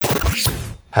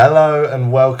Hello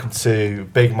and welcome to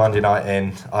Big Monday Night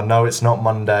In. I know it's not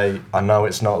Monday, I know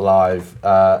it's not live.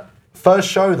 First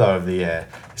show though of the year.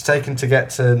 It's taken to get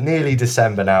to nearly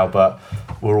December now, but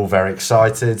we're all very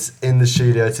excited. In the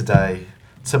studio today,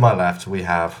 to my left, we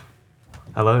have...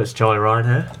 Hello, it's Charlie Ryan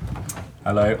here.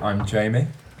 Hello, I'm Jamie.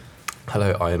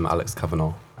 Hello, I am Alex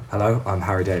Kavanagh. Hello, I'm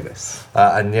Harry Davis.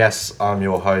 And yes, I'm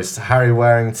your host, Harry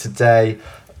Waring. Today,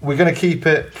 we're going to keep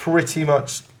it pretty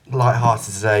much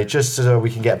light-hearted today, just so we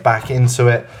can get back into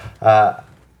it.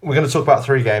 We're going to talk about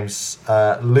three games.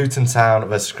 Luton Town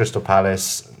versus Crystal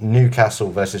Palace, Newcastle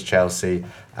versus Chelsea,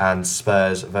 and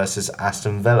Spurs versus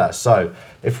Aston Villa. So,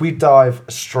 if we dive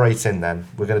straight in then,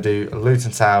 we're going to do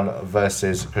Luton Town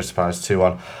versus Crystal Palace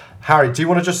 2-1. Harry, do you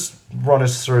want to just run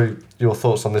us through your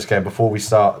thoughts on this game before we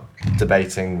start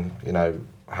debating,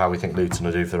 how we think Luton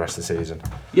will do for the rest of the season?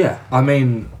 Yeah,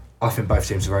 I think both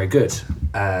teams are very good.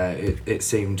 It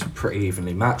seemed pretty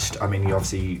evenly matched.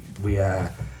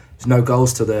 There's no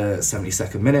goals till the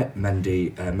 72nd minute.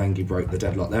 Mengi broke the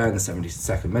deadlock there in the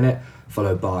 72nd minute,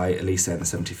 followed by Elise in the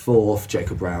 74th,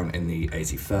 Jacob Brown in the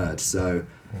 83rd. So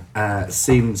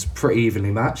seems pretty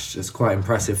evenly matched. It's quite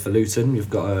impressive for Luton.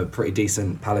 You've got a pretty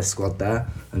decent Palace squad there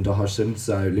under Hodgson,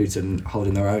 so Luton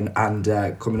holding their own and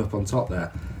coming up on top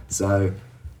there. So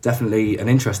definitely an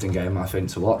interesting game, I think,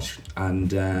 to watch,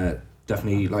 and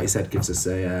definitely, like you said, gives us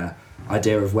a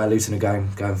idea of where Luton are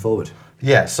going forward.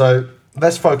 Yeah, so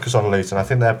let's focus on Luton. I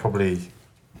think they're probably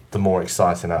the more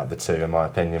exciting out of the two, in my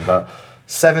opinion. But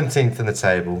 17th in the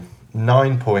table,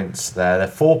 9 points there. They're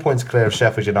 4 points clear of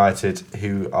Sheffield United,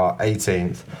 who are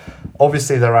 18th.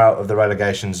 Obviously, they're out of the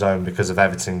relegation zone because of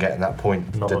Everton getting that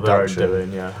point Not deduction. what they're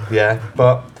doing, yeah. Yeah,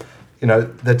 but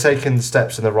they're taking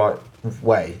steps in the right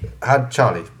way.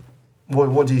 Charlie,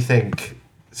 what do you think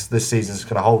this season's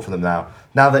going to hold for them now?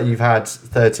 Now that you've had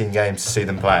 13 games to see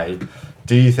them play,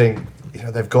 do you think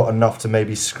they've got enough to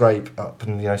maybe scrape up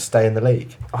and stay in the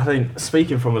league? I think,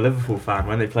 speaking from a Liverpool fan,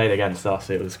 when they played against us,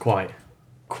 it was quite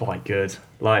good.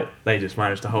 Like, they just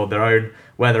managed to hold their own,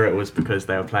 whether it was because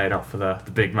they were playing up for the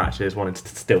big matches, wanting to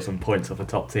steal some points off the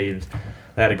top teams.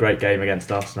 They had a great game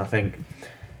against us, and I think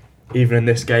even in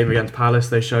this game against Palace,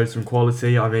 they showed some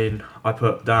quality. I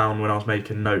put down when I was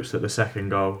making notes that the second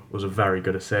goal was a very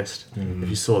good assist. If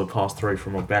you saw the pass through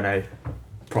from Ogbene,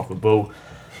 proper ball.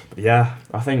 But yeah,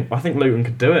 I think Luton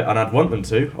could do it, and I'd want them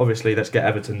to. Obviously, let's get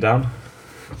Everton down.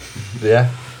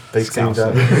 Yeah, big team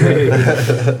down.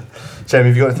 Jamie,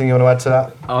 have you got anything you want to add to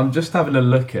that? I'm just having a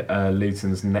look at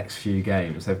Luton's next few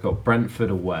games. They've got Brentford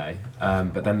away,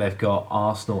 but then they've got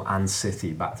Arsenal and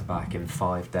City back-to-back in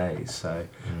 5 days. So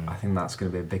I think that's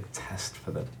going to be a big test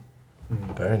for them.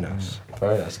 Very nice.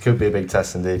 Very nice. Could be a big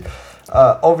test indeed.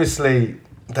 Obviously,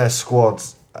 their squad,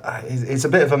 it's a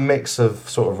bit of a mix of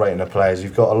sort of rating of players.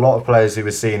 You've got a lot of players who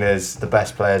were seen as the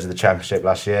best players of the Championship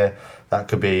last year. That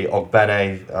could be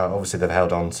Ogbene. Obviously, they've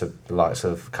held on to the likes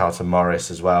of Carlton Morris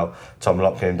as well, Tom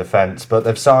Lockyer in defence. But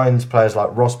they've signed players like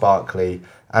Ross Barkley,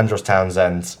 Andros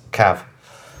Townsend, Cav.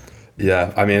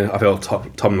 Yeah, I feel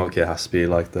Tom Lockyer has to be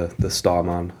like the star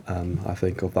man, I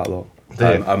think, of that lot.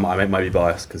 I might be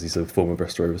biased because he's a former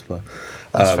Bristol Rovers player.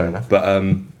 That's fair enough.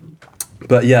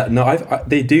 But yeah, no,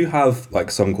 they do have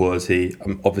like some quality.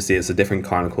 Obviously, it's a different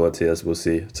kind of quality, as we'll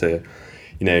see, to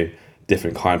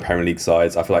different kind of Premier League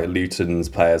sides. I feel like Luton's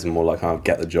players are more like kind of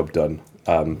get the job done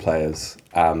players.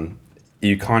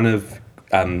 They kind of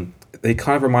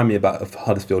remind me of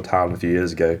Huddersfield Town a few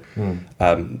years ago.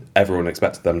 Everyone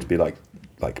expected them to be like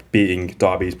beating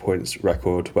Derby's points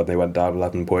record when they went down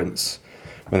 11 points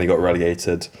when they got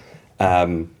relegated.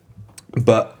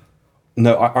 But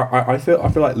no, I feel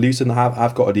like Luton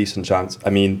have got a decent chance.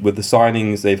 With the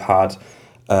signings they've had,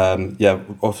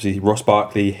 obviously Ross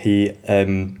Barkley, he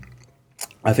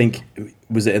I think,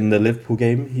 was it in the Liverpool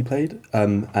game he played?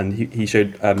 And he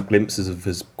showed glimpses of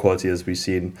his quality as we've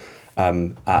seen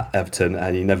at Everton,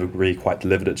 and he never really quite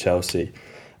delivered at Chelsea.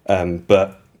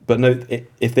 But no,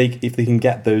 if they can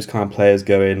get those kind of players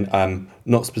going,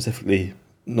 not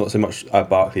so much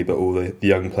Barkley, but all the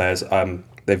young players.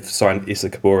 They've signed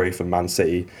Issa Kabore from Man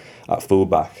City at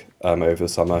fullback over the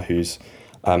summer, who's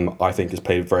I think has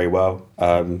played very well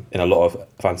in a lot of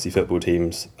fantasy football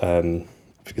teams.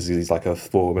 Because he's like a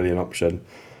 4 million option,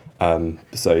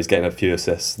 so he's getting a few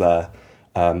assists there.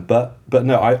 But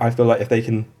no, I feel like if they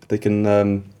can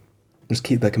just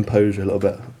keep their composure a little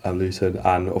bit, Luton,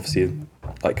 and obviously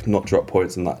like not drop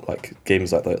points in that like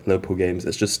games like the Liverpool games.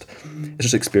 It's just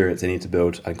experience they need to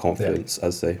build and confidence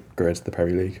as they grow into the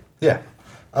Premier League. Yeah,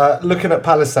 looking at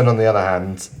Palace then on the other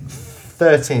hand,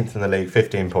 13th in the league,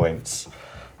 15 points.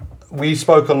 we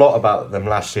spoke a lot about them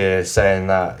last year, saying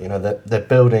that they're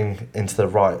building into the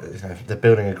right. They're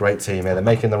building a great team here. They're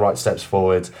making the right steps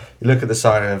forward. You look at the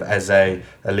signing of Eze,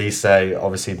 Elise,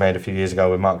 obviously made a few years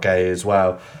ago with Mark Gay as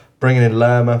well. Bringing in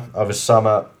Lerma over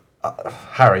summer.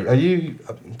 Harry,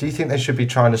 do you think they should be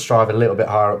trying to strive a little bit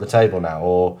higher up the table now,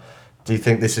 or do you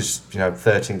think this is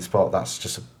 13th spot? That's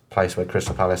just a place where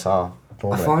Crystal Palace are.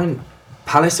 I find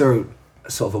Palace are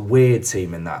sort of a weird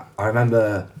team in that. I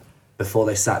remember before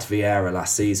they sacked Vieira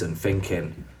last season,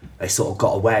 thinking they sort of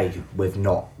got away with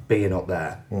not being up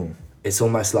there. It's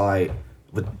almost like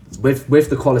with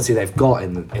the quality they've got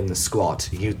in the squad,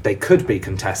 they could be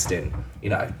contesting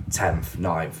 10th,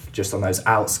 9th, just on those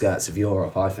outskirts of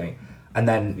Europe, I think. And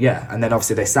then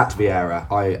obviously they sacked Vieira,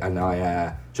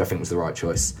 which I think was the right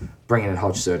choice. Bringing in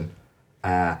Hodgson,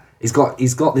 he's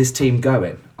got this team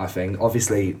going. I think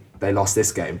obviously they lost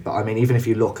this game, but I mean even if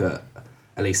you look at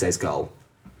Elise's goal,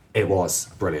 it was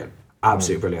brilliant,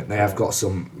 absolutely brilliant. They have got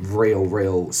some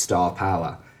real star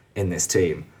power in this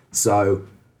team. So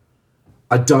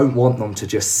I don't want them to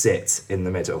just sit in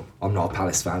the middle. I'm not a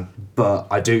Palace fan, but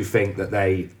I do think that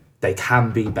they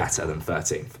can be better than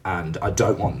 13th, and I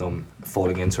don't want them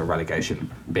falling into a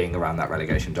relegation, being around that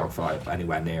relegation dogfight,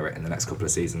 anywhere near it in the next couple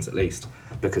of seasons at least,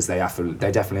 because they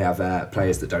definitely have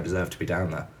players that don't deserve to be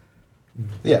down there.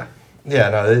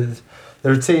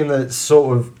 They're a team that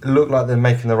sort of look like they're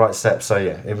making the right steps. So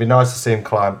yeah, it'd be nice to see them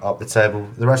climb up the table.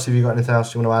 The rest of you got anything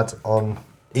else you want to add on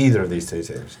either of these two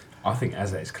teams? I think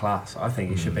Eze's class. I think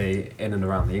he should be in and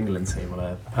around the England team on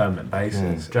a permanent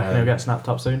basis. Do you reckon he'll get snapped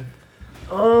up soon?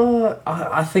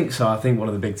 I think so. I think one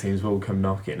of the big teams will come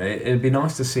knocking. It'd be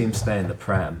nice to see him stay in the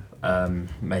Prem,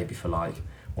 maybe for like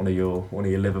one of your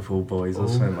Liverpool boys or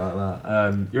something like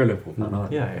that. You're a Liverpool fan,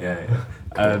 aren't you? Yeah.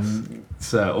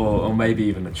 Or maybe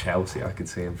even a Chelsea. I could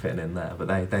see him fitting in there. But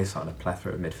they sign a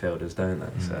plethora of midfielders, don't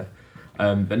they? So,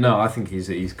 but no, I think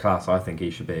he's class. I think he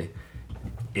should be,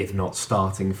 if not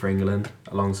starting for England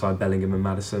alongside Bellingham and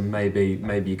Maddison.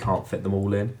 Maybe you can't fit them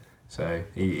all in. So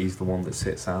he's the one that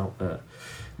sits out. But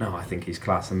no, I think he's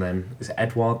class. And then is it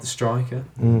Edouard the striker?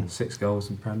 6 goals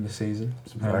in Prem this season.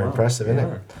 Very impressive, isn't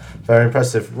it? Very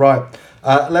impressive. Right,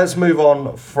 let's move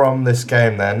on from this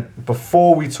game then.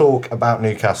 Before we talk about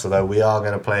Newcastle, though, we are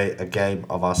going to play a game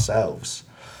of ourselves.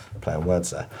 Playing words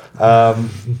there.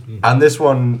 And this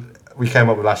one we came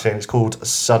up with last year, and it's called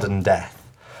Sudden Death.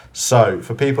 So,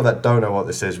 for people that don't know what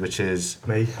this is, which is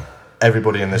me,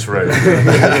 everybody in this room,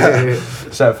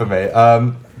 except for me,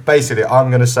 basically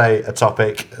I'm going to say a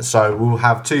topic. So we'll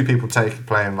have 2 people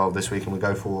play involved this week, and we'll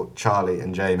go for Charlie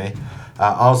and Jamie.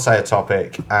 I'll say a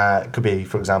topic. It could be,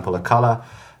 for example, a colour,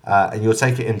 and you'll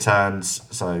take it in turns.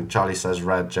 So Charlie says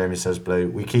red, Jamie says blue.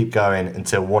 We keep going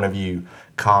until one of you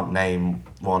can't name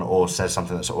one or says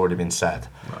something that's already been said.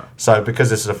 Right. So because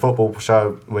this is a football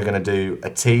show, we're going to do a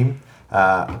team.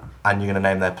 And you're going to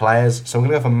name their players. So I'm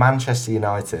going to go for Manchester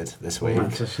United this week.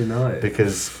 Manchester United.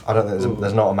 Because I don't think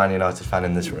there's not a Man United fan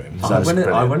in this room. So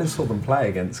I went and saw them play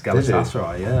against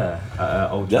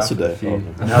Galatasaray, Old Trafford. Yesterday?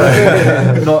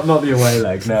 Not the away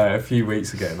leg, no, a few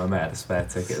weeks ago. My mate had a spare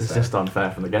ticket. It's just unfair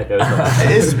from the get-go, isn't it?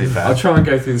 It is, to be fair. I'll try and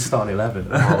go through the starting 11.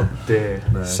 Oh dear.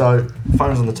 No. So,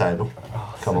 phone's on the table.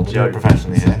 Come on, we'll do it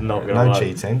professionally here. No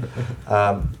cheating.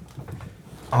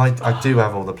 I do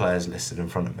have all the players listed in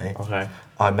front of me. Okay.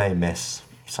 I may miss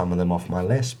some of them off my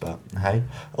list, but hey.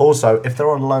 Also, if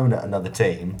they're on loan at another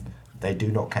team, they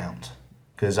do not count.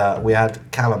 Because we had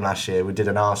Callum last year, we did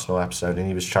an Arsenal episode, and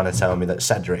he was trying to tell me that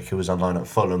Cedric, who was on loan at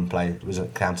Fulham, was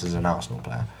counted as an Arsenal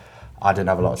player. I didn't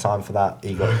have a lot of time for that.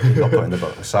 He got put in the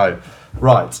book. So,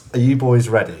 right, are you boys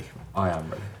ready? I am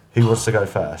ready. Who wants to go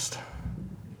first?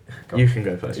 You can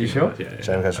go first. You sure? Yeah.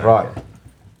 Jamie goes, right.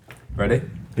 Ready?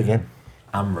 Begin.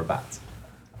 Amrabat.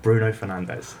 Bruno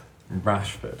Fernandes.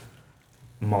 Rashford.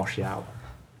 Martial.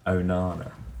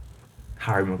 Onana.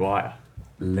 Harry Maguire.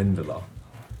 Lindelof.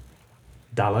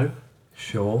 Dallo.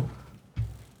 Shaw.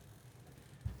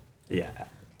 Yeah,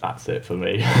 that's it for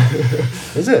me.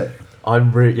 Is it?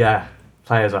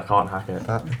 Players I can't hack it.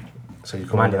 So you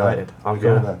Man United. I'm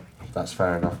going there. That's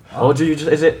fair enough. Or do you just?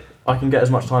 Is it? I can get as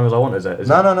much time as I want. Is it?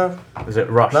 No. Is it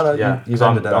rushed? No. Yeah. You've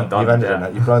ended it. You've ended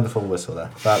it. You've blown the full whistle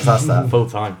there. That's that. Full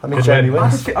time. I mean, Jamie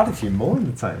wins. I had a few more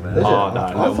in the tank there. Did you? Oh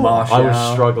no, Martial. I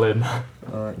was struggling.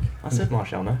 Like, I said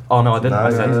Martial, no? Oh no, I didn't. No,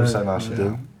 I said you say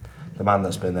Martial. The man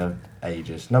that's been there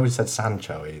ages. Nobody said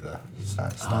Sancho either.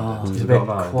 Standard. He's a bit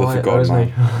Forgot quiet, about isn't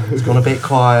him. he? It's gone a bit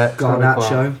quiet.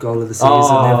 Garnacho, goal of the season Oh,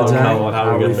 the other day. come on, how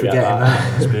are we gonna forget forgetting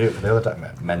that? It's beautiful. The other day,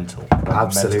 man. Mental.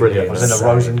 Absolutely Brilliant. I was in a insane.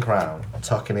 rose and crown,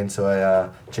 tucking into a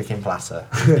chicken platter.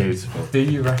 Beautiful. Do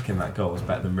you reckon that goal was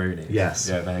better than Rooney? Yes.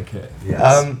 Yeah, make it.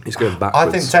 Yes. He's going I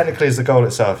backwards. think technically it's the goal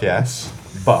itself, yes,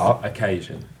 but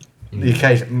Occasion. the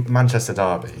occasion, Manchester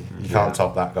derby, you Yeah. can't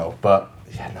top that goal. But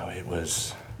yeah, no, it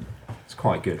was It's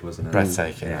quite good, wasn't it?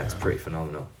 breathtaking. Yeah, it's pretty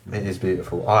phenomenal. It is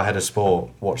beautiful. Our head of sport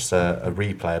watched a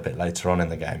replay a bit later on in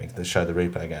the game. They showed the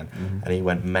replay again, and he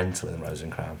went mental in the Rose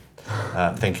and Crown,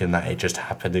 thinking that it just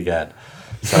happened again.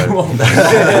 So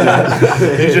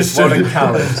he just stood, he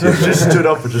just stood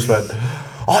up and just went,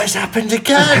 "Oh, it's happened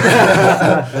again!"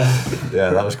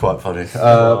 Yeah, that was quite funny.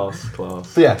 Class.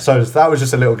 But yeah, so that was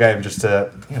just a little game just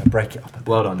to break it up. A bit.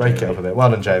 Well done, Break Jamie. it up a bit.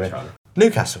 Well done, Jamie. Charlie.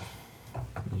 Newcastle.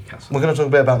 Newcastle. We're going to talk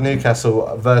a bit about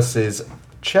Newcastle versus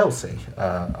Chelsea,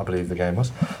 I believe the game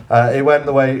was. It went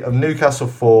the way of Newcastle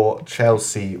 4,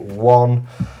 Chelsea 1.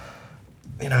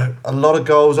 A lot of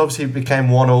goals. Obviously, it became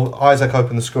 1-1. Isaac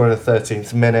opened the score in the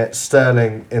 13th minute.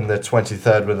 Sterling in the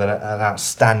 23rd with an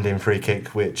outstanding free kick,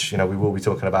 which we will be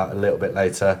talking about a little bit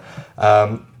later.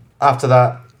 After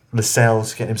that,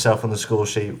 Lascelles getting himself on the score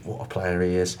sheet. What a player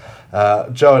he is.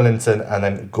 Joe Linton and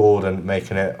then Gordon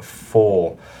making it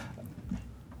 4.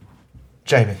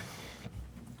 Jamie,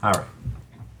 Harry.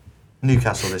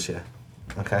 Newcastle this year.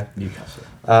 Okay. Newcastle.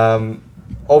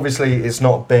 Obviously, it's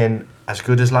not been as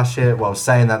good as last year. Well,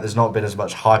 saying that, there's not been as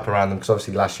much hype around them because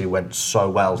obviously last year went so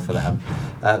well for them.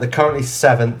 They're currently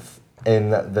 7th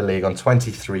in the league on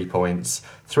 23 points.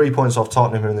 3 points off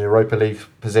Tottenham in the Europa League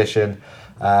position.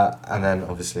 And then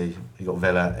obviously you got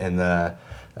Villa in the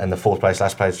 4th place,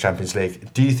 last place Champions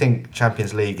League. Do you think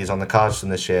Champions League is on the cards from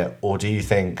this year, or do you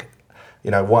think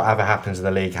whatever happens in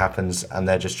the league happens and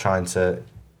they're just trying to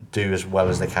do as well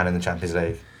as they can in the Champions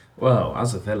League? Well,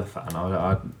 as a Villa fan,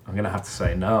 I'm going to have to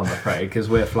say no, I'm afraid, because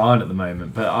we're flying at the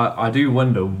moment. But I do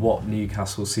wonder what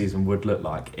Newcastle's season would look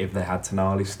like if they had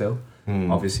Tonali still.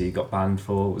 Obviously, he got banned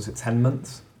for, was it 10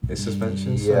 months? His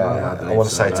suspension? Yeah, I want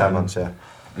to say 10 months, yeah.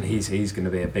 And he's going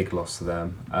to be a big loss to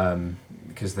them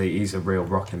because he's a real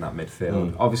rock in that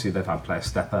midfield. Obviously, they've had players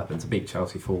step up, and to beat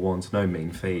Chelsea 4-1's no mean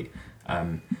feat.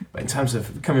 But in terms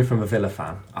of coming from a Villa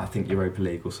fan, I think Europa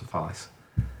League will suffice.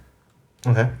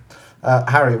 Okay.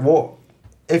 Harry, we're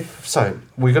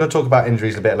going to talk about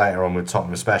injuries a bit later on with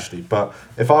Tottenham especially, but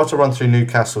if I were to run through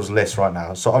Newcastle's list right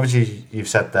now, so obviously you've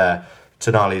said there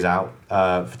Tonali's out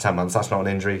for 10 months, that's not an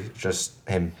injury, just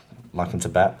him liking to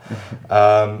bet.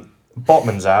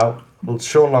 Botman's out,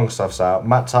 Sean Longstaff's out,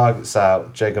 Matt Targett's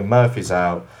out, Jacob Murphy's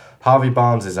out, Harvey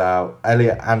Barnes is out,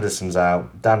 Elliot Anderson's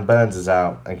out, Dan Burns is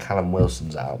out, and Callum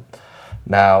Wilson's out.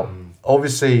 Now,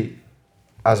 obviously,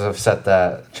 as I've said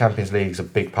there, Champions League's a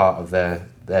big part of their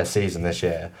season this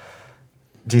year.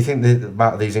 Do you think the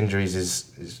amount of these injuries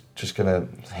is just going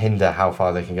to hinder how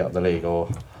far they can get up the league? Or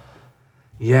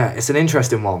Yeah, it's an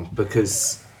interesting one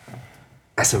because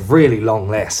it's a really long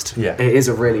list. Yeah. It is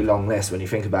a really long list when you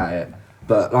think about it.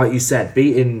 But like you said,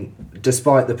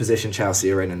 despite the position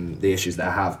Chelsea are in and the issues they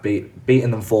have,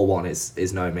 beating them 4-1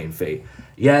 is no mean feat.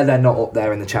 Yeah, they're not up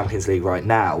there in the Champions League right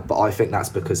now, but I think that's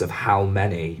because of how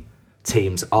many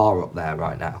teams are up there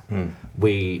right now.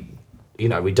 We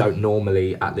don't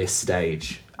normally at this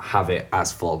stage have it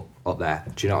as full up there.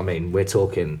 Do you know what I mean? We're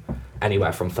talking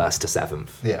anywhere from 1st to 7th.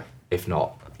 Yeah. If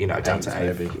not, down to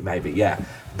 8th, maybe. Yeah,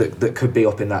 that could be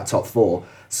up in that top 4.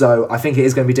 So I think it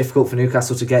is going to be difficult for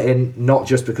Newcastle to get in, not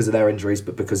just because of their injuries,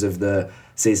 but because of the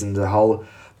season as a whole.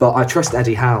 But I trust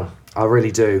Eddie Howe. I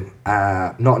really do.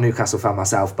 Not a Newcastle fan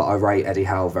myself, but I rate Eddie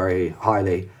Howe very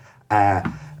highly.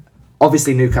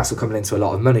 Obviously, Newcastle coming into a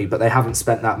lot of money, but they haven't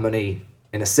spent that money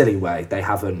in a silly way. They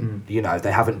haven't,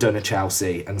 they haven't done a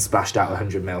Chelsea and splashed out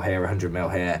 100 mil here, 100 mil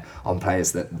here on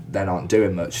players that then aren't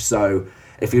doing much. So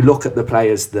if you look at the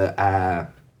players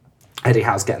that Eddie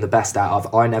Howe's getting the best out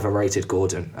of, I never rated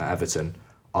Gordon at Everton.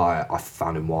 I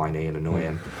found him whiny and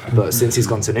annoying. But since he's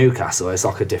gone to Newcastle, it's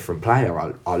like a different player.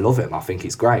 I love him. I think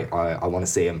he's great. I want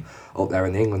to see him up there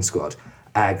in the England squad.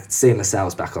 Seeing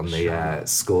Lascelles back on the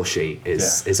score sheet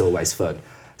is always fun.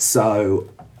 So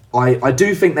I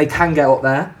do think they can get up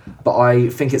there, but I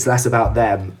think it's less about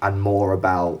them and more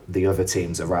about the other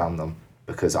teams around them,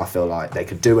 because I feel like they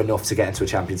could do enough to get into a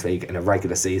Champions League in a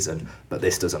regular season, but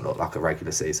this doesn't look like a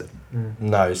regular season.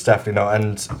 No, it's definitely not.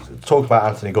 And talk about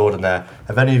Anthony Gordon there.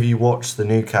 Have any of you watched the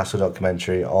Newcastle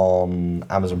documentary on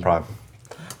Amazon Prime?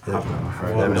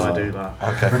 Why would I do that?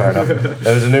 Okay, fair enough.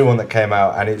 There was a new one that came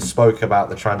out and it spoke about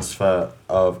the transfer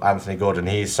of Anthony Gordon.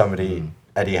 He's somebody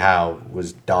Eddie Howe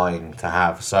was dying to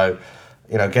have. So,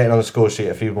 getting on the score sheet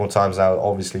a few more times now,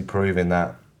 obviously proving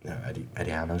that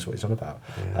Eddie Howe knows what he's on about.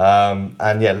 Yeah.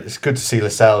 And it's good to see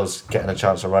Lascelles getting a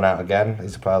chance to run out again.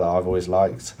 He's a player that I've always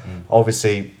liked.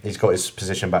 Obviously, he's got his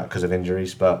position back because of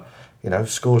injuries, but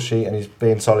score sheet, and he's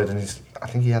being solid, and I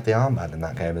think he had the armband in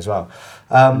that game as well.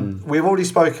 We've already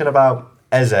spoken about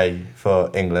Eze for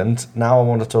England. Now I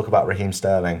want to talk about Raheem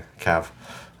Sterling, Cav.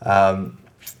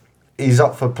 He's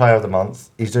up for Player of the Month.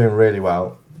 He's doing really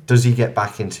well. Does he get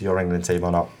back into your England team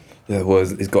or not? Yeah, well,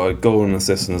 he's got a goal and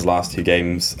assist in his last 2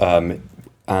 games.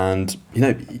 And,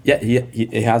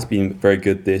 he has been very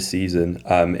good this season.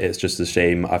 It's just a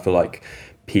shame. I feel like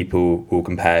people will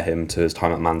compare him to his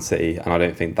time at Man City, and I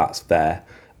don't think that's fair.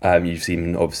 You've seen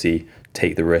him obviously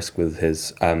take the risk with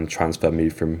his transfer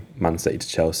move from Man City to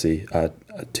Chelsea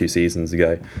 2 seasons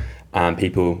ago. And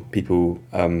people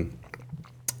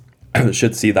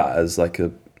should see that as like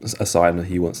a sign that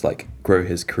he wants to like grow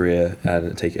his career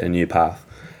and take it a new path.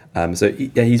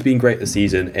 He's been great this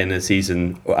season. In a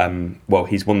season,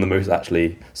 he's one of the most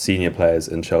actually senior players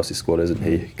in Chelsea squad, isn't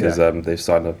he? Because they've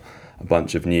signed a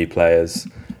bunch of new players.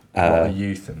 A lot of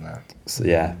youth in there.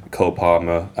 So Cole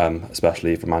Palmer,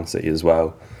 especially for Man City as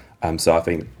well. So I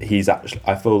think he's actually.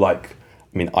 I feel like,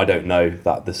 I don't know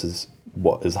that this is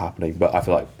what is happening, but I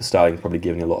feel like Sterling probably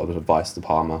giving a lot of advice to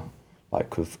Palmer,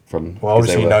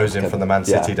 obviously he knows him from the Man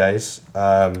City days.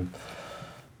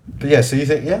 So you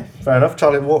think, fair enough.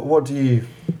 Charlie, what do you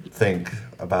think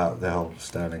about the whole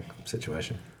Sterling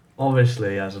situation?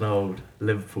 Obviously, as an old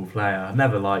Liverpool player, I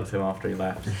never liked him after he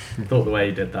left. Thought the way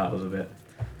he did that was a bit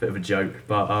of a joke.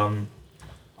 But I'm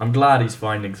glad he's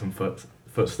finding some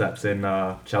footsteps in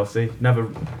Chelsea.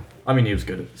 He was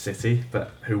good at City,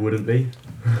 but who wouldn't be?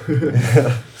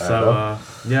 I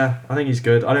think he's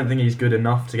good. I don't think he's good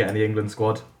enough to get in the England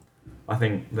squad. I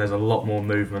think there's a lot more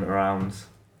movement around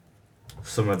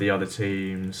some of the other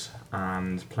teams,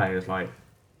 and players like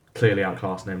clearly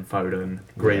outclassing him, Foden,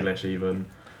 Grealish even.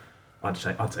 I'd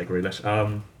say Grealish.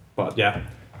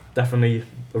 Definitely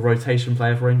a rotation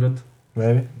player for England.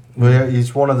 Maybe. Well,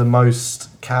 he's one of the most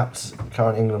capped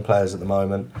current England players at the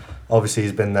moment. Obviously,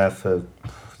 he's been there for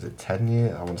 10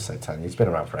 years? I want to say 10 years. He's been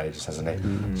around for ages, hasn't he?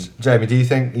 Mm-hmm. Jamie, do you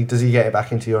think does he get it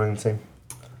back into your England team?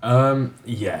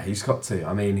 He's got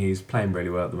to. He's playing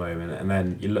really well at the moment, and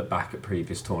then you look back at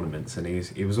previous tournaments, and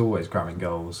he was always grabbing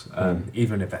goals.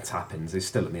 Even if they're tap-ins, he's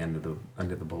still at the end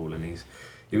of the ball, and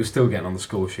he was still getting on the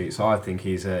score sheet. So I think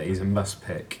he's a must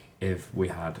pick if we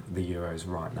had the Euros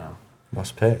right now.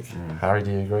 Must pick. Harry,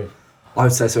 do you agree? I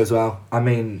would say so as well.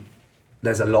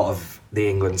 There's a lot of the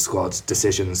England squad's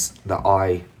decisions that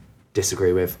I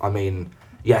disagree with.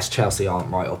 Yes, Chelsea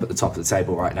aren't right up at the top of the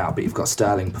table right now, but you've got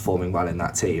Sterling performing well in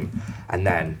that team. And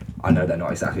then, I know they're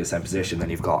not exactly the same position, then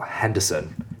you've got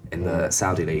Henderson in the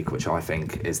Saudi League, which I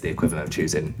think is the equivalent of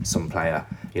choosing some player,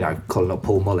 calling up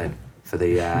Paul Mullin for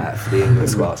the England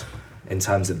squad in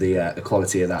terms of the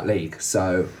quality of that league.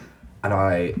 So, and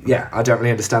I don't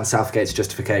really understand Southgate's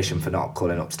justification for not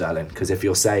calling up Sterling, because if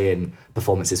you're saying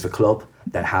performances for club,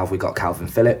 then how have we got Calvin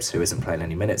Phillips, who isn't playing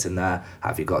any minutes in there? How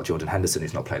have you got Jordan Henderson,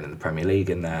 who's not playing in the Premier League,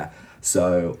 in there?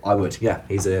 So I would,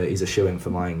 he's a shoo-in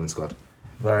for my England squad.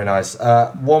 Very nice.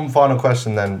 One final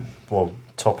question then,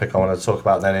 topic I want to talk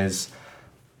about then is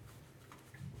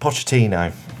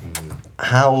Pochettino.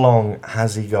 How long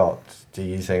has he got, do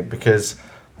you think? Because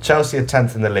Chelsea are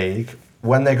 10th in the league.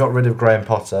 When they got rid of Graham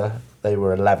Potter, they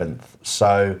were 11th.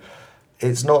 So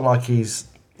it's not like he's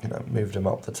moved them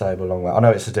up the table a long way. I know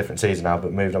it's a different season now,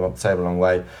 but moved them up the table a long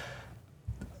way.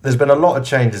 There's been a lot of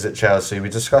changes at Chelsea. We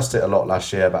discussed it a lot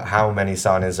last year about how many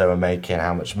signings they were making,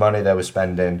 how much money they were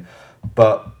spending.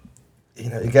 But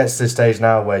it gets to the stage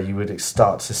now where you would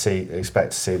expect to see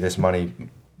this money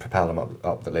propel them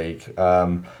up the league.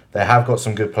 They have got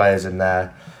some good players in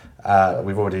there.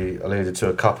 We've already alluded to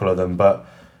a couple of them, but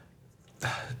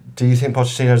do you think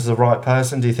Pochettino is the right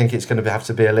person? Do you think it's going to have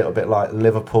to be a little bit like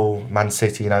Liverpool, Man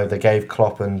City? They gave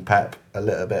Klopp and Pep a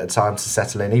little bit of time to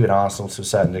settle in, even Arsenal to a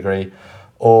certain degree.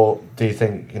 Or do you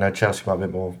think Chelsea might be a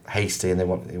bit more hasty and they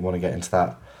want to get into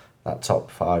that top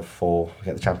 5-4,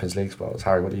 get the Champions League spots?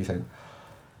 Harry, what do you think?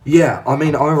 Yeah, I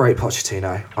rate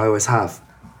Pochettino. I always have.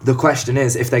 The question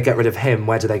is, if they get rid of him,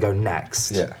 where do they go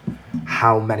next? Yeah.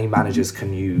 How many managers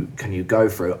can you go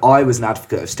through? I was an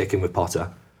advocate of sticking with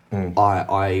Potter.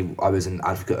 I was an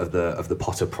advocate of the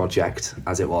Potter project,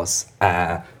 as it was,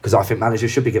 because I think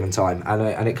managers should be given time,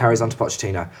 and it carries on to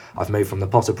Pochettino. I've moved from the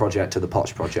Potter project to the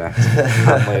Poch project,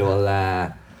 and we will.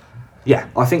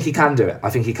 I think he can do it. I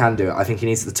think he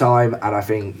needs the time, and I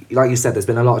think, like you said, there's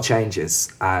been a lot of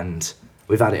changes, and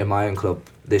we've had it in my own club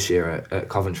this year at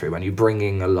Coventry. When you bring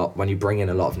in a lot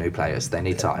of new players, they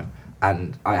need time,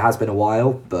 and it has been a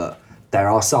while, but there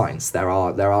are signs. There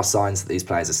are signs that these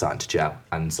players are starting to gel,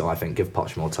 and so I think give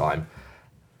Poch more time.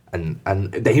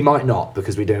 And he might not,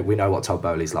 because we know what Todd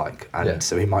Bowley's like, and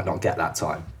so he might not get that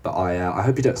time. But I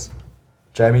hope he does.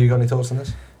 Jamie, you got any thoughts on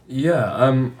this? Yeah,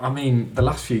 I mean, the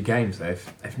last few games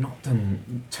they've not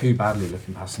done too badly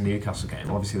looking past the Newcastle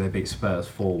game. Obviously, they beat Spurs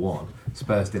 4-1.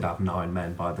 Spurs did have 9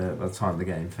 men by the time the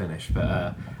game finished,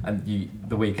 but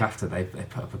the week after they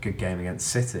put up a good game against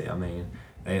City. I mean,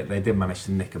 they did manage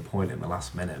to nick a point in the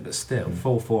last minute, but still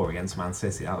 4-4 against Man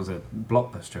City. That was a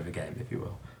blockbuster of a game, if you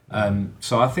will.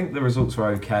 So I think the results were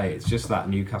okay. It's just that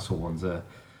Newcastle one's it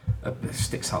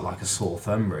sticks out like a sore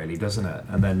thumb, really, doesn't it?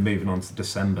 And then moving on to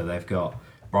December, they've got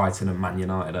Brighton and Man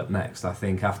United up next. I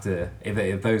think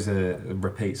if those are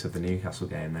repeats of the Newcastle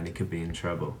game, then he could be in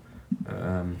trouble.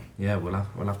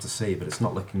 We'll have to see, but it's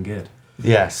not looking good.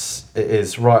 Yes, it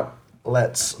is. Right,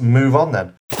 let's move on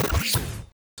then.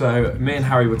 So me and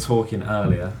Harry were talking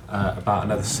earlier about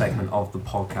another segment of the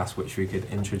podcast which we could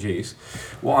introduce.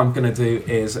 What I'm going to do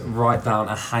is write down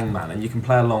a hangman, and you can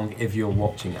play along if you're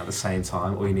watching at the same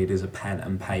time. All you need is a pen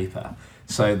and paper.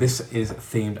 So this is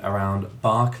themed around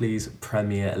Barclays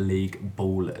Premier League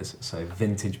ballers, so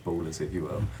vintage ballers, if you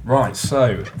will. Right,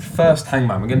 so first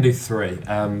hangman, we're going to do 3.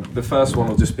 The first one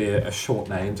will just be a short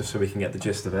name, just so we can get the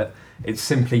gist of it. It's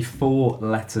simply 4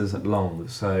 letters long,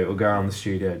 so we'll go around the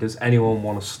studio. Does anyone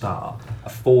want to start? A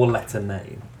 4-letter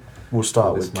name. We'll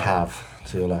start with Cav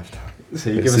to your left. So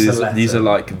you give us a letter. These are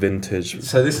like vintage.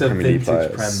 So this is a Premier League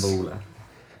vintage players. Prem baller.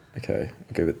 Okay,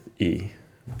 I'll go with E.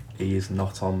 E is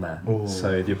not on there. Ooh.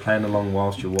 So if you're playing along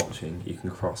whilst you're watching, you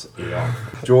can cross E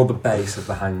off. Draw the base of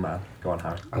the hangman. Go on,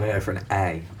 Harry. I'm going to go for an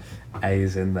A. A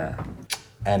is in there.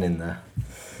 N in there.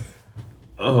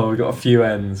 Oh, we've got a few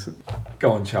N's.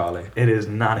 Go on, Charlie. It is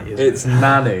Nanny, isn't It's it?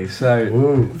 Nanny. So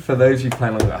Ooh. for those of you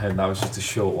playing along at home, that was just a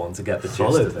short one to get the gist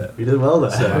of it. We did well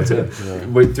there. So,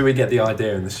 do we get the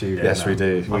idea in the studio? Yes, now? we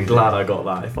do. I'm glad I got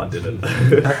that. If I didn't,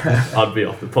 I'd be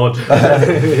off the pod.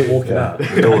 Walking out.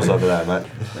 The door's over there, mate.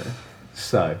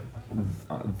 So,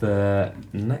 the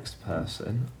next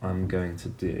person I'm going to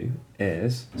do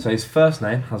is... So his first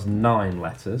name has 9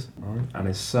 letters, right, and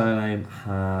his surname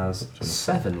has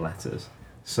 7 letters.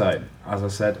 So, as I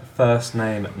said, first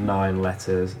name 9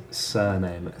 letters,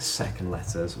 surname 7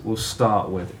 letters. We'll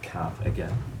start with Cav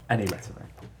again. Any letter,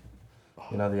 mate.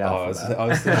 You know the I was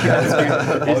alphabet.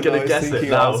 thinking. He's gonna guess it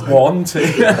now. 1, 2...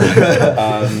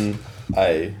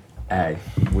 A. A.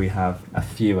 We have a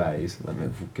few A's. For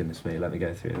goodness me, let me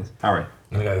go through this. Harry.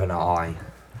 I'm going to go with an I.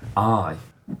 I.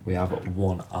 We have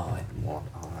 1 I. 1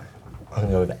 I. I'm going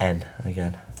to go with N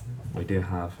again. We do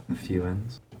have a few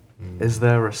N's. Is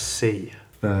there a C?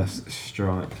 First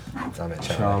strike. Damn it,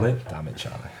 Charlie. Damn it,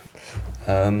 Charlie.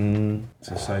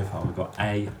 So far we've got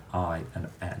A, I and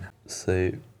N.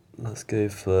 So let's go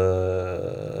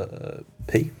for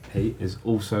P. P is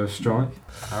also a strike.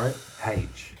 Harry.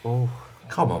 H. Oh,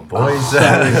 come on, boys.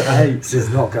 This is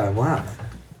not going well.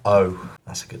 O.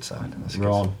 That's a good sign. That's a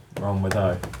good sign. Ron with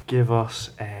O. Give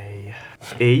us a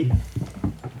E.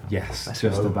 Yes, Let's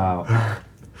just go. about.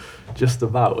 Just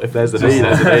about. If there's an E,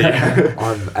 there's an E.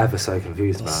 I'm ever so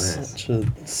confused about this.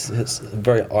 It's a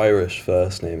very Irish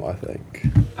first name, I think.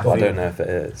 But I don't know if it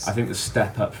is. I think the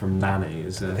step up from Nanny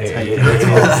is a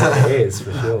It is,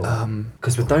 for sure.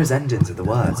 Because with those endings of the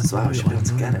words as well, you should be able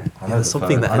to get it. I know there's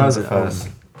something that I know ends the it, first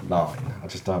line. I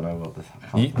just don't know what the.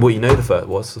 You know the first.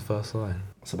 What's the first line?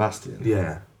 Sebastian.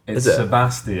 Yeah. It's Is it?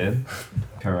 Sebastian.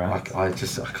 Correct. I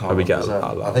can't. Oh, we get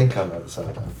remember. a- I think I know the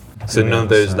surname. So we none have of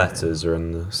those surname? letters are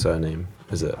in the surname,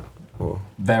 is it? Or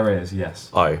There is, yes.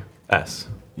 O S.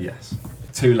 Yes.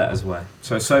 2 letters away.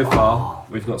 So far,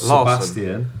 we've got Larson.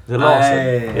 Sebastian. Is it Larson?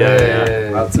 Hey.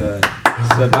 Yeah. That's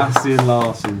Sebastian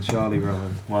Larson, Charlie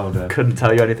Rowan. Well done. Couldn't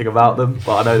tell you anything about them,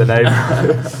 but I know the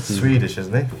name. Swedish,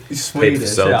 isn't he? He's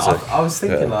Swedish. Yeah, Celtic. I was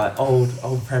thinking Yeah. like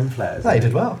old Prem players. No, he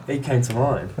did well. He came to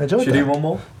mind. I enjoyed Should we that. do one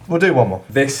more? We'll do one more.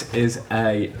 This is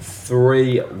a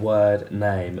 3-word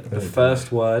name. The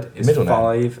first word is Middle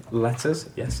name. 5 letters.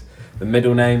 Yes. The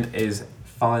middle name is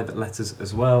 5 letters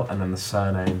as well, and then the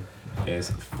surname is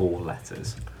 4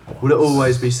 letters. Would it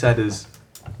always be said as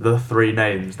the 3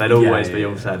 names? They'd always be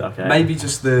all said, okay. Maybe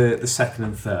just the second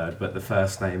and third, but the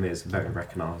first name is very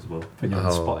recognisable. Put you on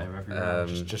the spot here every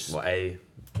round. just- what A?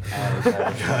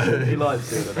 He likes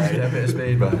doing it. Get a bit of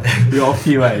speed, mate. We got a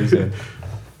few A's in.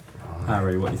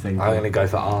 Harry, what do you think? I'm going to go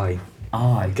for I.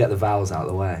 I. Get the vowels out of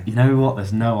the way. You know what?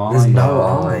 There's no I. There's no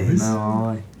I's.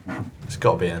 No It's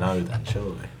got to be an O then,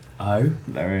 surely. I. Oh,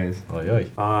 there is. Oi,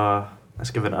 oi. Let's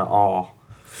give it an R.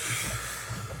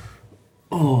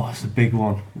 Oh, it's a big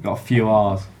one. We've got a few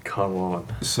R's. Come on.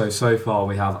 So far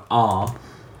we have R,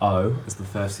 O as the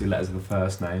first two letters of the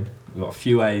first name. We've got a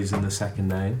few A's in the second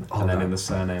name, and then in the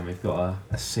surname we've got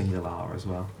a single R as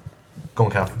well. Go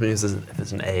on, Cal. If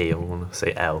it's an A, I want to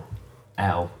say L.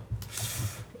 L.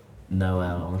 No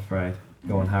L, I'm afraid.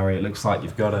 Go on, Harry. It looks like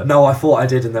you've got it. No, I thought I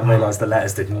did, and then realised the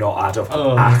letters did not add up at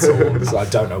all. So I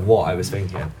don't know what I was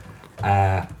thinking.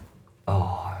 I'm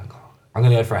going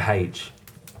to go for a H.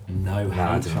 No H.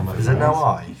 I didn't. I'm Is there no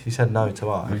afraid. I? You said no to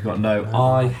I. We've got no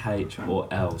I, H, or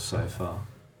L so far.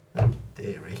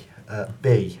 Deary.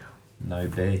 B. No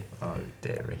B. Oh,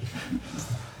 dearie.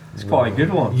 It's quite a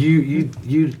good one. You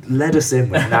led us in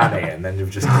with nanny, and then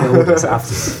you've just killed us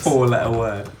afterwards. 4-letter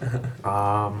word.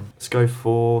 Let's go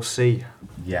for C.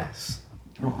 Yes.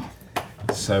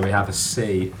 So we have a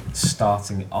C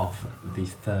starting off the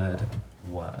third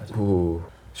word. Ooh.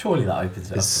 Surely that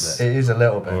opens it up a bit. It is a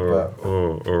little bit,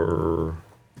 but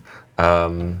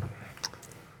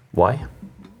Y?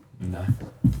 No.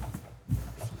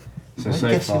 So Why are you so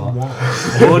guessing far,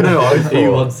 Y? Oh no, he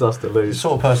wants us to The lose.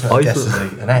 sort of person that guesses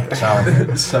an X, aren't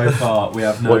you? so far we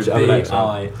have no Watch it have B, an X,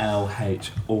 I, L,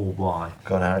 H, or Y.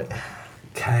 Go on, Harry.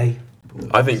 K.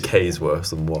 I think K is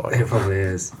worse than Y. It probably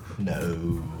is.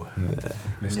 No.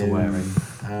 Mr. Waring.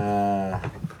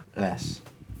 S.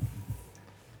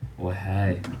 Well,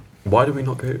 hey, Why do we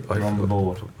not go? you're on the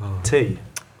board. T.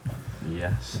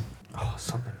 Yes. Oh,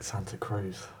 something Santa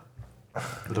Cruz.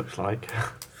 Looks like.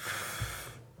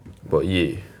 What,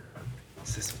 U?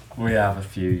 What's his, We have a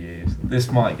few years.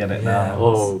 This might get it Yeah. now.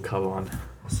 Oh, come on.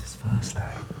 what's his first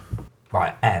name?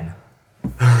 Right, N.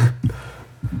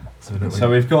 So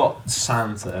we've got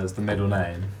Santa as the middle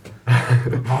name.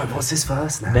 Right, what's his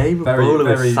first name? Name Very, of all of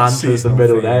very his Santa's the seasonal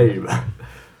middle theme. name.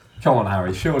 Come on,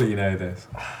 Harry. Surely you know this.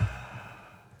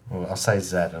 Well, I'll say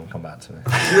Z and come back to me.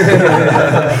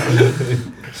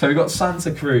 So we've got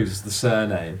Santa Cruz as the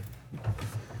surname.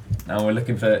 Now we're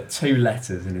looking for 2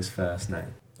 letters in his first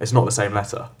name. It's not the same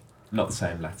letter. Not the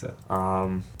same letter.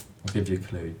 I'll give you a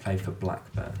clue. He played for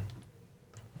Blackburn.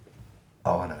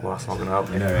 Oh, I know. Well, that's not going to help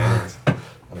You you. know it is. I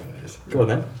know it is. Go on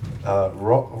then.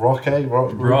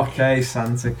 Roque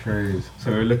Santa Cruz.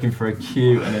 So we're looking for a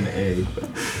Q and an E.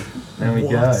 There we go.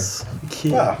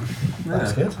 Yeah,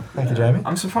 that's good. Thank you, Jamie.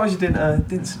 I'm surprised you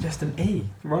didn't suggest an E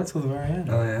right till the very end.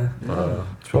 Oh, yeah.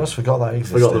 To be honest, forgot that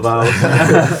existed. Forgot the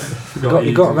vowels.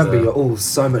 You've got to remember, you're all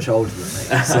so much older than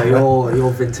me. So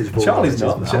your vintage ball. Charlie's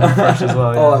knowledge is not. now. Fresh as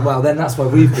well. Oh, well, then that's why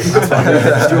we've been. That's why we've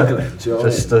been struggling. Do you know what I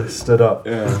Just mean? stood up.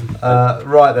 Yeah.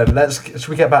 Right then, should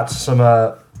we get back to some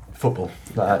football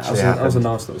that actually That was a happened?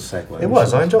 nice little segue. It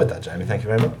was. I enjoyed that, Jamie. Thank you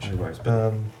very much. No worries.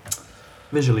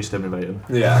 Visually stimulating.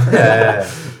 Yeah.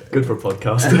 Yeah. Good for a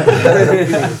podcast.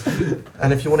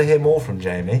 And if you want to hear more from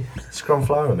Jamie, scrum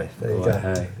flow with me. There you Oh, go.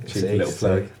 hey, cheeky See, little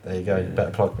plug. There you go. You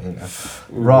better plug me in now.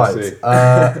 We'll Right.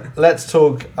 see. Let's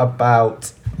talk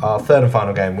about our third and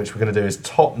final game, which we're going to do is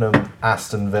Tottenham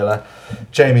Aston Villa.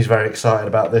 Jamie's very excited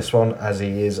about this one as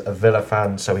he is a Villa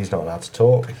fan, so he's not allowed to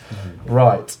talk.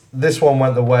 Right, this one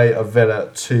went the way of Villa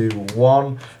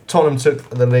 2-1. Tottenham took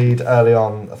the lead early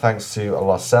on thanks to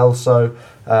Lo Celso,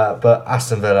 but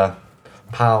Aston Villa,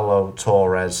 Paulo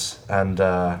Torres and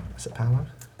is it Paulo?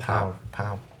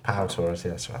 Pau Torres,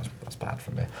 yes, that's bad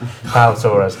from me. Pau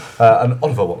Torres and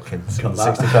Oliver Watkins in the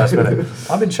 61st minute.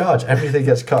 I'm in charge. Everything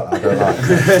gets cut. I don't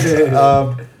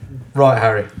like. Right,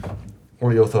 Harry. What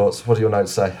are your thoughts? What do your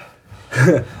notes say?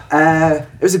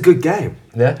 It was a good game.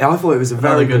 Yeah. I thought it was a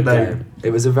very Another good good game.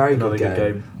 It was a very Another good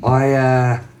good game.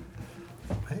 I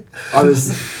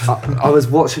was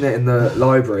watching it in the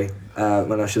library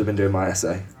when I should have been doing my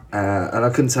essay, and I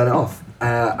couldn't turn it off.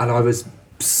 And I was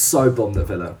so bummed that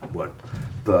Villa won.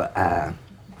 But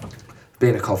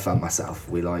being a COV fan myself,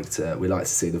 we like to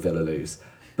see the Villa lose.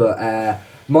 But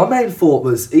my main thought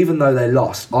was, even though they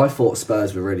lost, I thought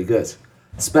Spurs were really good.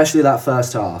 Especially that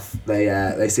first half,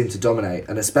 they seemed to dominate,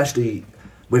 and especially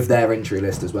with their injury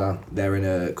list as well. They're in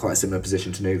a quite a similar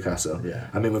position to Newcastle. Yeah.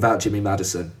 I mean, without Jimmy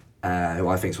Maddison, who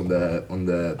I think is one of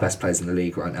the best players in the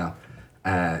league right now,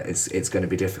 it's going to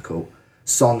be difficult.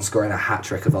 Son scoring a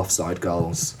hat-trick of offside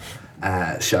goals,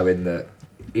 showing that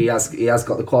he has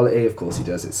got the quality. Of course he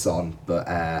does, it's Son, but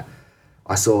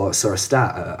I saw a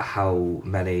stat at how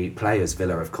many players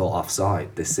Villa have caught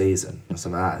offside this season,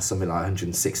 something like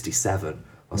 167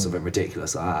 or something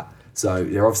ridiculous like that. So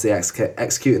they're obviously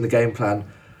executing the game plan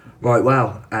quite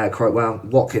well.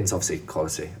 Watkins, obviously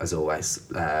quality as always.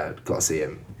 Got to see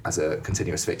him as a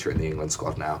continuous fixture in the England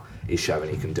squad now. He's showing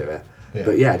he can do it. Yeah.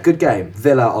 But yeah, good game.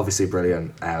 Villa obviously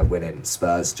brilliant. Winning.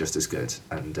 Spurs just as good,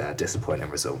 and disappointing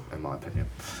result in my opinion.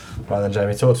 Right then,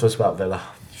 Jamie, talk to us about Villa.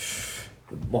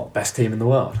 What, best team in the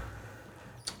world?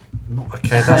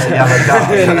 Okay, that's a yellow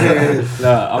card.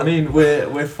 No, I mean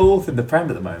we're fourth in the Prem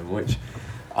at the moment, which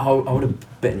I would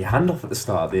have bitten your hand off at the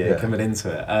start of the year coming into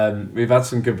it. We've had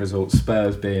some good results,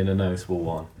 Spurs being a notable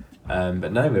one.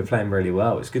 But no, we're playing really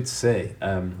well. It's good to see.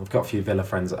 We've got a few Villa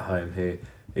friends at home who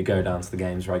go down to the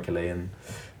games regularly, and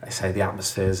they say the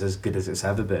atmosphere's as good as it's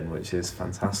ever been, which is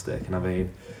fantastic. And I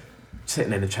mean,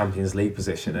 sitting in a Champions League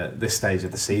position at this stage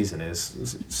of the season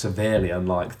is severely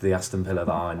unlike the Aston Villa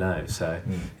that I know. So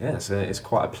yeah, it's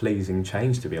quite a pleasing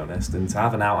change, to be honest. And to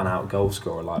have an out-and-out goal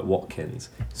scorer like Watkins,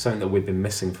 something that we've been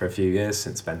missing for a few years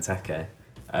since Benteke.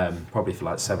 Probably for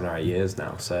like 7 or 8 years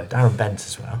now. So Darren Bent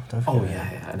as well. Don't forget. oh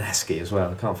yeah, and Heskey as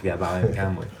well. Can't forget about him,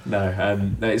 can we?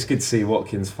 No, it's good to see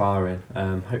Watkins firing.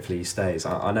 Hopefully he stays.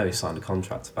 I know he signed a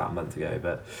contract about a month ago,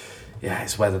 but yeah,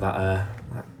 it's whether that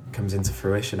comes into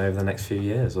fruition over the next few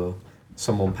years or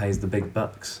someone pays the big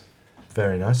bucks.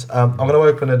 Very nice. I'm going to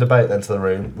open a debate then to the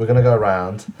room. We're going to go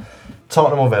around.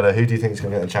 Tottenham or Villa, who do you think is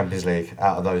going to get the Champions League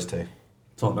out of those two?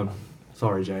 Tottenham.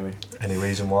 Sorry, Jamie. Any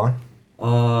reason why?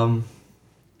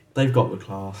 They've got the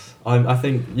class. I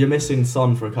think you're missing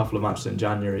Son for a couple of matches in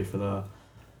January for the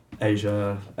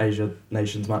Asia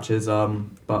Nations matches.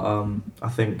 But I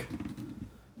think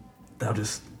they'll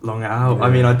just long it out. Yeah. I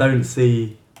mean, I don't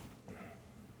see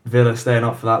Villa staying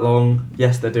up for that long.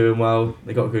 Yes, they're doing well.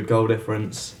 They got a good goal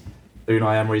difference.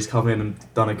 Unai Emery's come in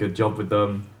and done a good job with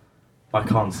them. I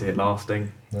can't see it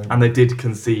lasting. No. And they did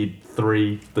concede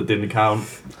 3 that didn't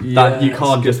count. Yeah, That you can't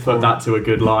that's a just good put that to a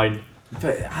good line.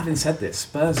 But having said this,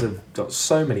 Spurs have got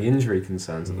so many injury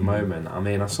concerns at the moment. I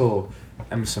mean, I saw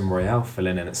Emerson Royale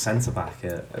filling in at centre back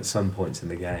at some points in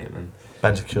the game, and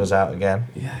Bentacure's out again.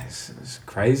 yeah, it's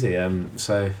crazy.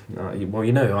 Well,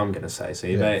 you know who I'm going to say, so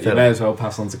you may as well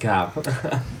pass on to Cab.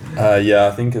 Yeah,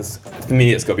 I think for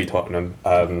me it's got to be Tottenham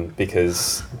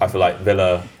because I feel like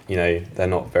Villa, they're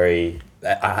not very. They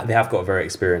have got a very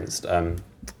experienced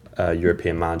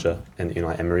European manager in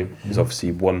Unai Emery, who's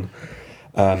obviously won.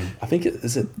 I think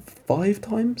is it 5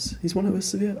 times he's won it with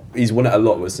Sevilla. He's won it a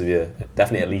lot with Sevilla,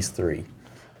 definitely at least 3.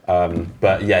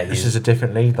 But yeah, This is a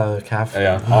different league though, Cav.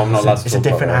 Yeah, I'm not allowed to It's talk a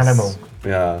different about this. animal.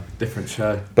 Yeah, Different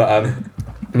show. but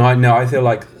no, I feel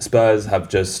like Spurs have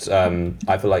just.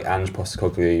 I feel like Ange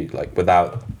Postecoglou, like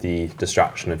without the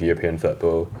distraction of European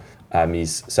football,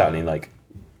 he's certainly like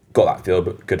got that feel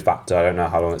good factor. I don't know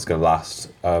how long it's going to last,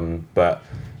 but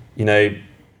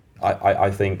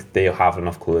I think they'll have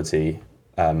enough quality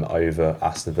over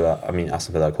Aston Villa. I mean,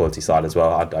 Aston Villa quality side as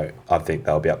well. I think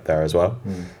they'll be up there as well.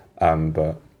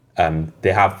 But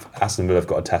they have Aston Villa have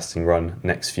got a testing run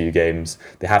next few games.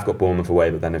 They have got Bournemouth away,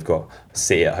 but then they've got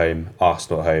City at home,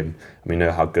 Arsenal at home. And we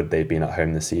know how good they've been at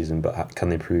home this season, but can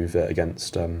they prove it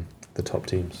against the top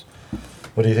teams?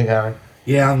 What do you think, Aaron?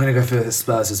 Yeah, I'm going to go for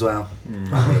Spurs as well,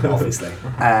 obviously.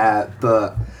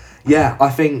 But yeah, I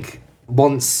think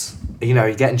once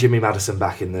you're getting Jimmy Maddison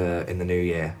back in the new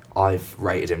year, I've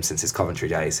rated him since his Coventry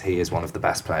days. He is one of the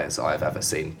best players I've ever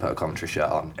seen put a Coventry shirt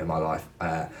on in my life.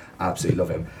 Absolutely love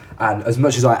him. And as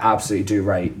much as I absolutely do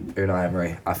rate Unai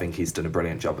Emery, I think he's done a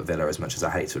brilliant job at Villa, as much as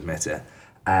I hate to admit it.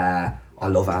 I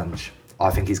love Ange. I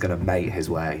think he's going to mate his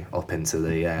way up into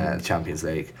the Champions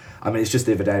League. I mean, it's just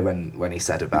the other day when he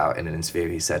said about, in an interview,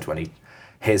 he said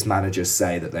his managers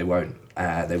say that they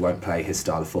won't play his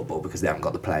style of football because they haven't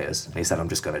got the players. And he said, I'm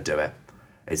just going to do it.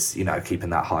 It's, keeping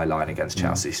that high line against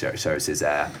Chelsea shows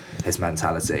his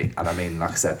mentality. And I mean,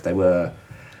 like I said, they were,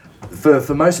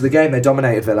 for most of the game, they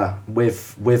dominated Villa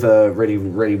with a really,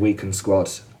 really weakened squad.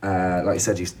 Like you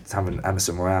said, you having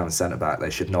Emerson Royale and centre back,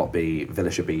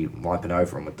 Villa should be wiping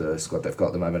over them with the squad they've got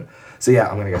at the moment. So yeah,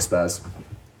 I'm going to go Spurs.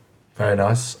 Very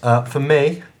nice. For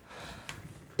me,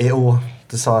 it all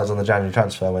decides on the January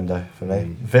transfer window for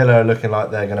me. Villa are looking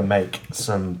like they're going to make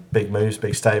some big moves,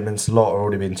 big statements. A lot are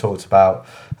already being talked about.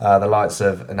 The likes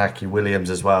of Inaki Williams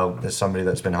as well. There's somebody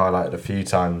that's been highlighted a few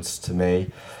times to me.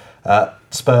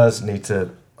 Spurs need to,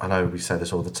 I know we say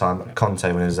this all the time, Conte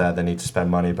when he was there, they need to spend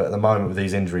money, but at the moment with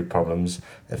these injury problems,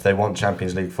 if they want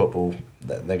Champions League football,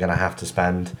 they're going to have to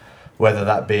spend. Whether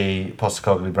that be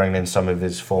Postecoglou bringing in some of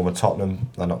his former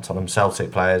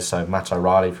Celtic players, so Matt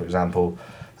O'Reilly, for example,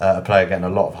 a player getting a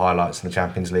lot of highlights in the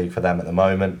Champions League for them at the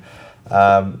moment.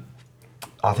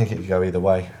 I think it could go either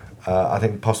way. I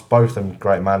think both of them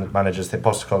great managers. I think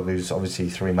Postecoglou's obviously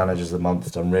 3 managers of the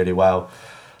month, done really well,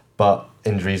 but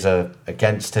injuries are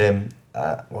against him.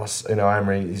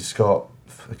 Emery, he's got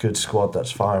a good squad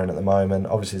that's firing at the moment.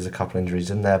 Obviously, there's a couple of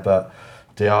injuries in there, but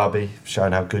Diaby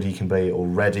showing how good he can be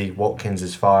already. Watkins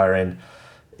is firing.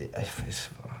 I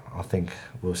think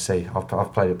we'll see. I've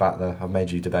played it back there. I've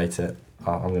made you debate it.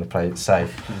 I'm going to play it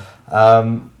safe.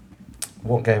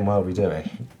 what game were we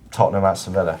doing? Tottenham,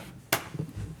 Aston Villa.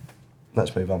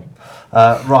 Let's move on.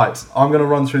 Right, I'm going to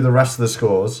run through the rest of the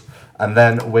scores, and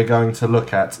then we're going to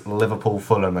look at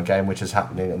Liverpool-Fulham, a game which is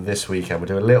happening this weekend. We'll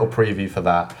do a little preview for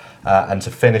that, and to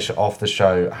finish off the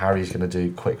show, Harry's going to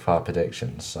do quick-fire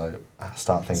predictions, so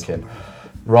start thinking.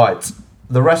 Right,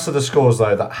 the rest of the scores,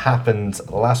 though, that happened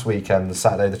last weekend,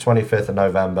 Saturday the 25th of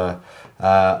November,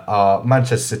 are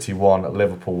Manchester City 1,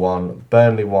 Liverpool 1,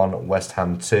 Burnley 1, West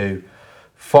Ham 2,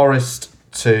 Forest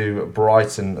 2,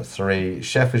 Brighton 3,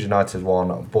 Sheffield United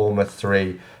 1, Bournemouth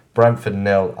 3, Brentford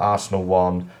 0, Arsenal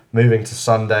 1. Moving to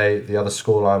Sunday, the other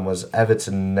scoreline was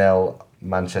Everton 0,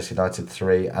 Manchester United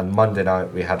 3, and Monday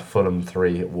night we had Fulham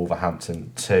 3,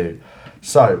 Wolverhampton 2.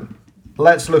 So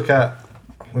let's look at,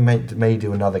 we may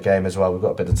do another game as well, we've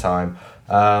got a bit of time.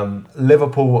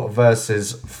 Liverpool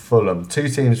versus Fulham, two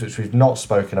teams which we've not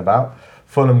spoken about.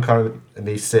 Fulham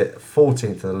currently sit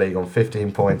 14th of the league on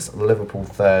 15 points, Liverpool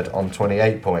 3rd on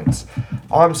 28 points.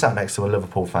 I'm sat next to a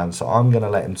Liverpool fan, so I'm going to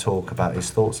let him talk about his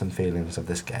thoughts and feelings of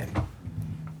this game.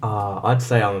 I'd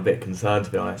say I'm a bit concerned,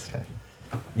 to be honest. Okay.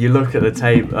 You look at the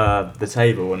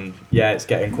table, and yeah, it's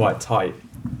getting quite tight.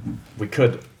 We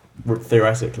could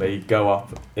theoretically go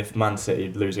up if Man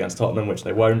City lose against Tottenham, which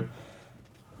they won't.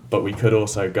 But we could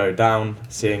also go down,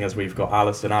 seeing as we've got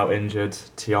Alisson out injured,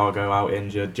 Thiago out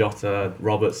injured, Jota,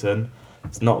 Robertson.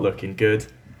 It's not looking good.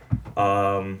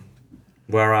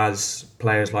 Whereas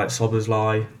players like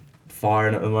Szoboszlai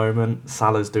firing at the moment,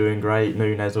 Salah's doing great,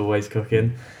 Nunes always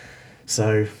cooking.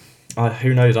 So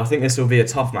who knows? I think this will be a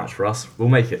tough match for us. We'll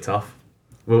make it tough.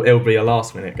 It'll be a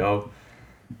last-minute goal,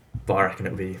 but I reckon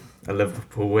it'll be a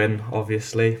Liverpool win,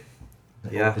 obviously.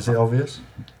 Yeah. Is it obvious?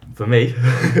 For me.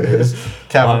 It is.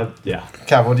 Cav, yeah.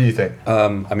 Cav, what do you think?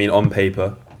 I mean, on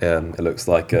paper, it looks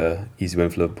like a easy win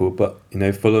for Liverpool, but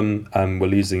Fulham were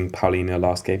losing Paulinho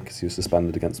last game because he was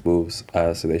suspended against Wolves,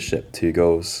 so they shipped 2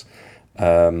 goals.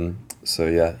 So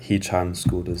yeah, He-Chan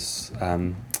scored us.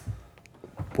 How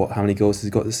many goals has he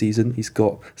got this season? He's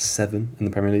got 7 in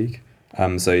the Premier League.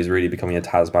 So he's really becoming a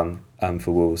talisman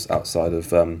for Wolves outside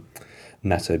of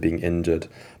Neto being injured.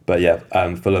 But yeah,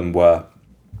 Fulham were.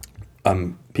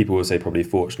 People will say probably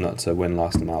fortunate to win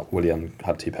last time out. Willian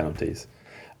had 2 penalties.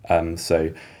 I mean,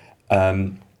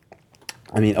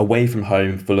 away from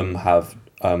home, Fulham have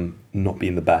not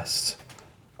been the best.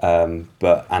 And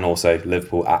also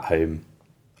Liverpool at home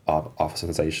are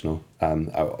sensational.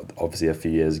 Obviously, a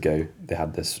few years ago, they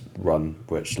had this run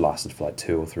which lasted for like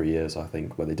 2 or 3 years, I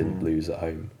think, where they didn't lose at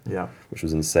home, which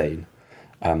was insane.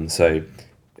 So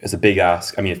it's a big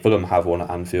ask. I mean, Fulham have won at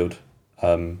Anfield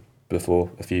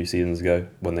before a few seasons ago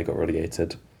when they got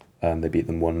relegated. They beat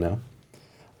them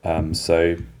 1-0.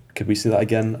 So could we see that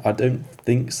again? I don't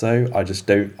think so. I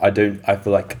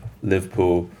feel like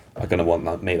Liverpool are going to want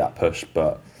that, make that push,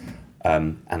 but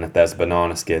and if there's a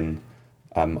banana skin,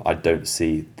 I don't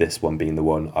see this one being the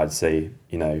one. I'd say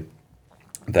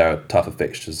there are tougher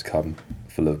fixtures to come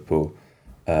for Liverpool,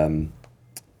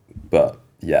 but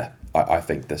yeah, I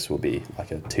think this will be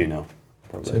like a 2-0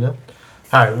 probably. 2-0.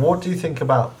 Harry, what do you think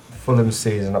about Fulham's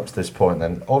season up to this point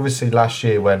then? Obviously last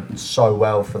year went so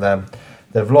well for them.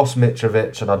 They've lost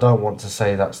Mitrovic, and I don't want to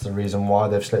say that's the reason why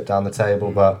they've slipped down the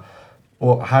table, but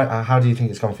how do you think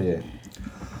it's gone for you?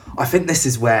 I think this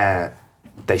is where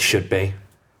they should be.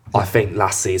 I think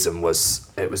last season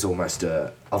was almost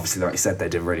obviously, like you said, they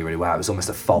did really, really well. It was almost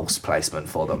a false placement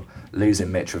for them. Losing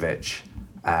Mitrovic,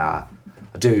 I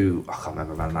can't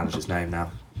remember my manager's name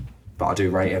now, but I do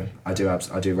rate him. I do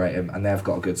rate him, and they've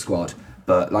got a good squad.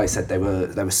 But like I said, they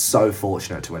were so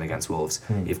fortunate to win against Wolves.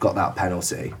 You've got that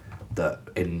penalty that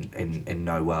in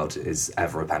no world is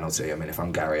ever a penalty. I mean, if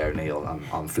I'm Gary O'Neill,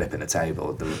 I'm flipping the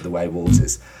table the way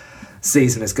Wolves'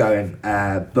 season is going.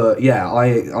 But yeah,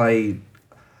 I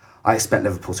expect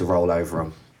Liverpool to roll over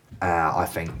them. I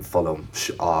think Fulham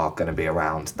are going to be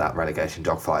around that relegation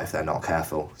dogfight if they're not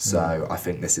careful. So I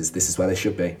think this is where they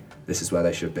should be. This is where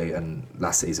they should be. And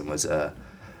last season was a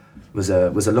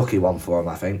lucky one for them,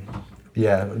 I think.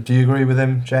 Yeah. Do you agree with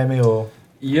him, Jamie, or?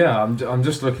 Yeah, I'm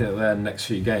just looking at their next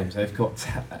few games. They've got,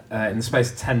 in the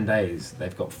space of 10 days,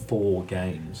 they've got 4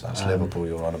 games. That's Liverpool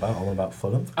you're on about. I'm on about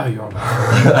Fulham. Oh, you're on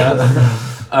about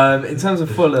Fulham. In terms of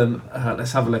Fulham,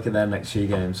 let's have a look at their next few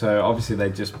games. So, obviously,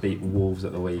 they just beat Wolves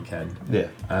at the weekend. Yeah.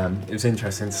 It was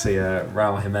interesting to see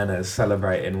Raul Jimenez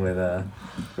celebrating with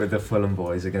the Fulham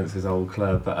boys against his old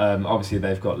club. But obviously,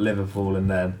 they've got Liverpool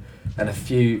and a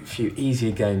few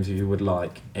easier games, if you would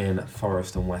like, in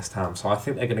Forest and West Ham. So I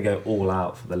think they're going to go all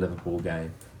out for the Liverpool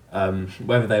game.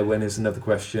 Whether they win is another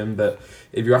question, but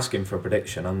if you're asking for a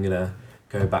prediction, I'm going to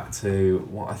go back to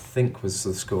what I think was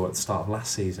the score at the start of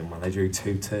last season when they drew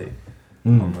 2-2.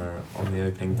 on the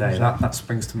opening day. That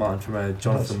springs to mind from a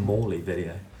Jonathan Morley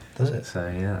video. Does it? So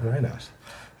yeah, very nice.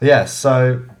 Yeah,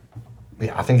 so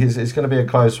yeah, I think it's going to be a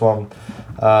close one.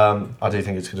 I do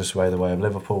think it's going to sway the way of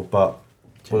Liverpool, but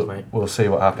we'll see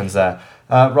what happens there.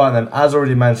 Right then, as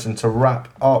already mentioned, to wrap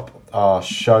up our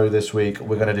show this week,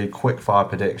 we're going to do quick fire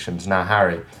predictions. Now,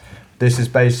 Harry, this is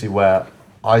basically where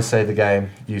I say the game,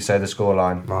 you say the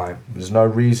scoreline. Right. There's no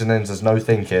reasonings, there's no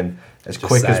thinking. As Just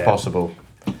quick say as it. possible.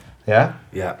 Yeah?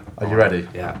 Yeah. Are you ready?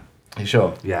 Yeah. You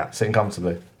sure? Yeah. Sitting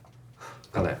comfortably.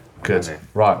 Got it. Good. Ready.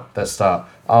 Right, let's start.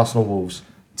 Arsenal Wolves,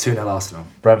 2-0 Arsenal.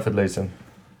 Brentford Luton,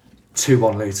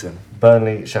 2-1 Luton.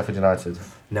 Burnley Sheffield United,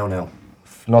 0-0.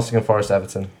 Nottingham Forest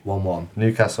Everton, 1-1.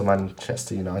 Newcastle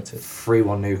Manchester United,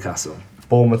 3-1 Newcastle.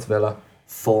 Bournemouth Villa,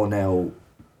 4-0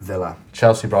 Villa.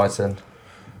 Chelsea Brighton,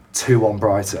 2-1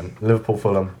 Brighton. Liverpool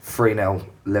Fulham, 3-0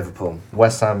 Liverpool.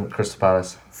 West Ham Crystal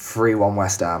Palace, 3-1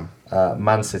 West Ham.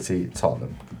 Man City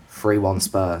Tottenham. 3-1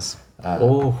 Spurs.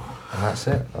 And that's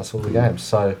it. That's all the games.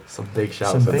 So Some big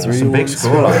shouts. some big, there. some big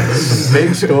scorelines. Some big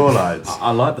scorelines.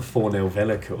 I like the 4-0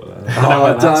 Villa call.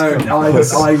 I don't.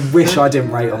 I wish I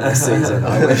didn't rate on this season.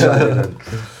 I wish I didn't.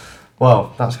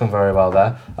 Well, that's gone very well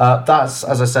there. That's,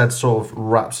 as I said, sort of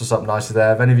wraps us up nicely there.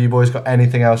 Have any of you boys got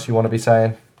anything else you want to be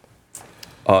saying?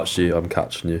 Archie, I'm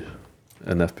catching you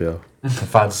in FPL.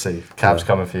 Fantasy. Cab's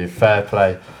coming for you. Fair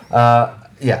play.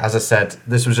 Yeah, as I said,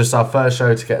 this was just our first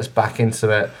show to get us back into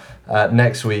it.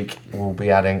 Next week, we'll be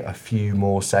adding a few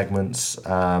more segments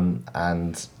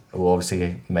and we'll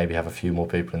obviously maybe have a few more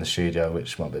people in the studio,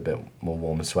 which might be a bit more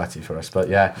warm and sweaty for us. But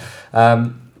yeah,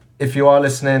 if you are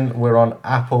listening, we're on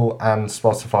Apple and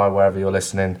Spotify, wherever you're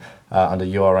listening, under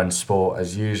URN Sport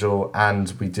as usual.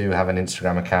 And we do have an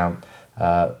Instagram account,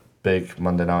 Big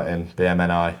Monday Night in,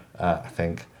 BMNI, I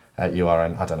think. At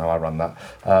URN, I don't know, I run that.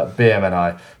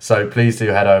 BMNI. So please do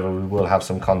head over. We will have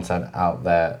some content out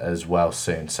there as well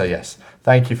soon. So yes,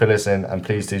 thank you for listening and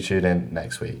please do tune in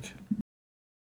next week.